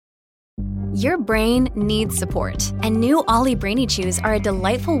Your brain needs support, and new Ollie Brainy Chews are a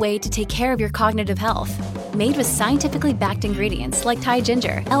delightful way to take care of your cognitive health. Made with scientifically backed ingredients like Thai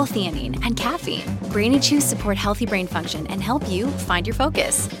ginger, L-theanine, and caffeine, Brainy Chews support healthy brain function and help you find your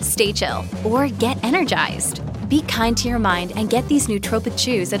focus, stay chill, or get energized. Be kind to your mind and get these nootropic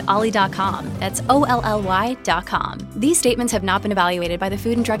chews at ollie.com. That's OLLY.com. These statements have not been evaluated by the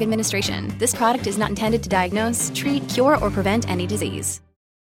Food and Drug Administration. This product is not intended to diagnose, treat, cure, or prevent any disease.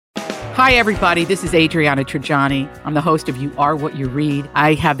 Hi, everybody. This is Adriana Trajani. I'm the host of You Are What You Read.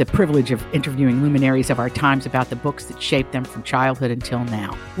 I have the privilege of interviewing luminaries of our times about the books that shaped them from childhood until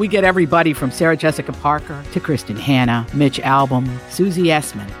now. We get everybody from Sarah Jessica Parker to Kristen Hanna, Mitch Albom, Susie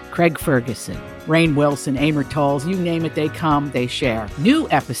Essman, Craig Ferguson, Rainn Wilson, Amor Tolls, you name it, they come, they share. New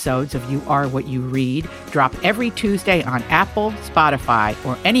episodes of You Are What You Read drop every Tuesday on Apple, Spotify,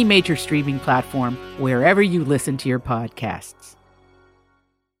 or any major streaming platform wherever you listen to your podcasts.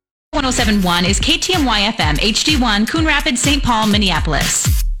 1071 is KTMY FM, HD1, Coon Rapids, St. Paul,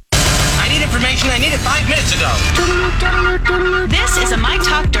 Minneapolis. I need information. I need it 5 minutes ago. This is a My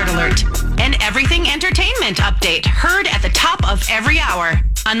Talk Dirt Alert, an everything entertainment update heard at the top of every hour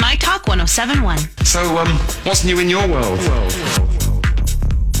on My Talk 1071. So, what's new in your world?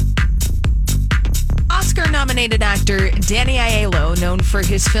 Oscar-nominated actor Danny Aiello, known for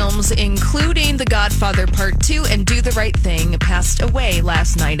his films including The Godfather Part 2 and Do the Right Thing, passed away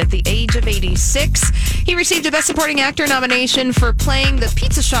last night at the age of 86. He received a Best Supporting Actor nomination for playing the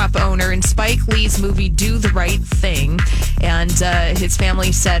pizza shop owner in Spike Lee's movie Do the Right Thing. And his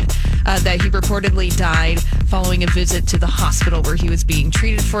family said that he reportedly died following a visit to the hospital where he was being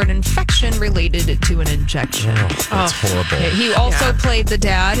treated for an infection related to an injection. That's horrible. He also played the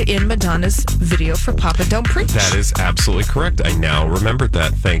dad in Madonna's video for Papa Don't Preach. That is absolutely correct. I now remembered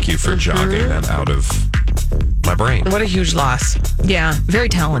that. Thank you for jogging that out of my brain. What a huge loss. Yeah, very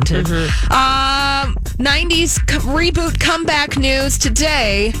talented. 90s reboot comeback news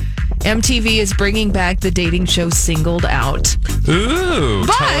today. MTV is bringing back the dating show Singled Out. Ooh,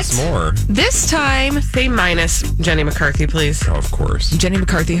 but tell us more. This time, Say minus Jenny McCarthy, please. Oh, of course. Jenny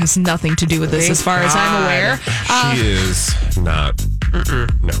McCarthy has nothing to do with this, as far as I'm aware. She is not.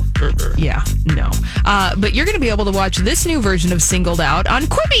 No. Yeah, no. But you're going to be able to watch this new version of Singled Out on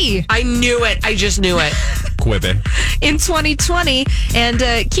Quibi. I knew it. I just knew it. Quibi. In 2020. And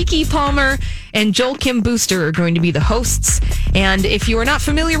Keke Palmer and Joel Kim Booster are going to be the hosts. And if you are not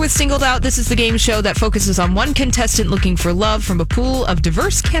familiar with Singled Out, this is the game show that focuses on one contestant looking for love from a pool of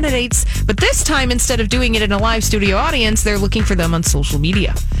diverse candidates. But this time, instead of doing it in a live studio audience, they're looking for them on social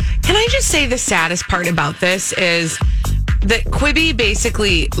media. Can I just say the saddest part about this is that Quibi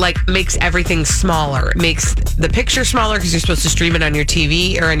basically makes everything smaller. It makes the picture smaller because you're supposed to stream it on your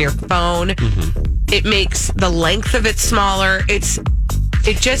TV or on your phone. Mm-hmm. It makes the length of it smaller.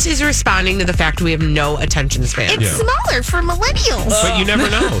 It just is responding to the fact we have no attention span. It's smaller for millennials. But you never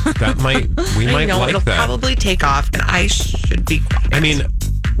know. We might like it'll that. Probably take off, and I should be quiet. I mean,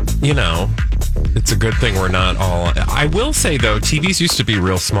 it's a good thing we're not all. I will say, though, TVs used to be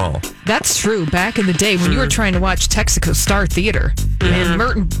real small. That's true. Back in the day when you were trying to watch Texaco Star Theater, and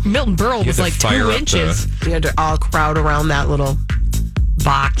Milton Berle was like 2 inches. You had to all crowd around that little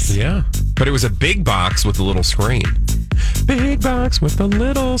box. Yeah. But it was a big box with a little screen. Big box with a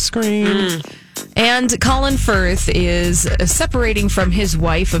little screen. And Colin Firth is separating from his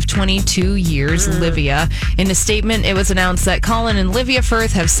wife of 22 years, Livia. In a statement, it was announced that Colin and Livia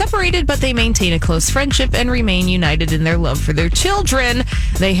Firth have separated, but they maintain a close friendship and remain united in their love for their children.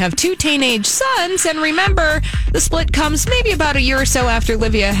 They have 2 teenage sons, and remember, the split comes maybe about a year or so after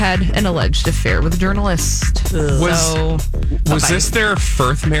Livia had an alleged affair with a journalist. Was this their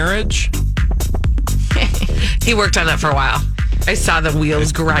Firth marriage? He worked on that for a while. I saw the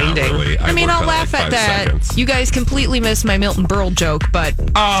wheels grinding. Really. I mean, I'll laugh at that. Seconds. You guys completely missed my Milton Berle joke, but...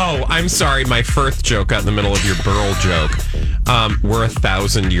 Oh, I'm sorry. My Firth joke got in the middle of your Berle joke. We're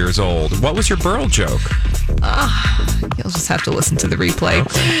 1,000 years old. What was your Berle joke? You'll just have to listen to the replay.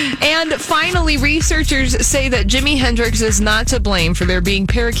 Okay. And finally, researchers say that Jimi Hendrix is not to blame for there being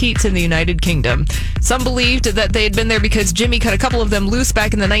parakeets in the United Kingdom. Some believed that they had been there because Jimmy cut a couple of them loose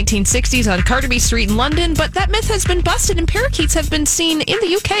back in the 1960s on Carnaby Street in London, but that myth has been busted and parakeets have been seen in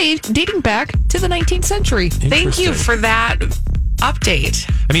the UK dating back to the 19th century. Thank you for that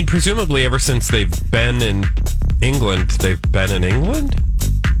update. I mean, presumably ever since they've been in England, they've been in England?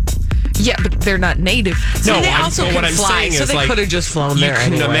 Yeah, but they're not native. No, they also what I'm fly, saying so is they could have just flown there. You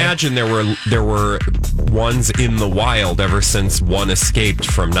can anyway. imagine there were ones in the wild ever since one escaped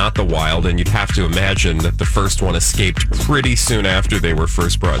from not the wild, and you'd have to imagine that the first one escaped pretty soon after they were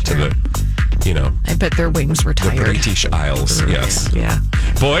first brought to the, I bet their wings were tired. The British Isles, yes. Yeah.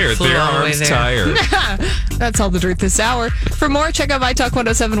 Boy, are Flew their all the way arms there. tired. That's all the truth this hour. For more, check out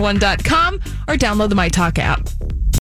mytalk1071.com or download the MyTalk app.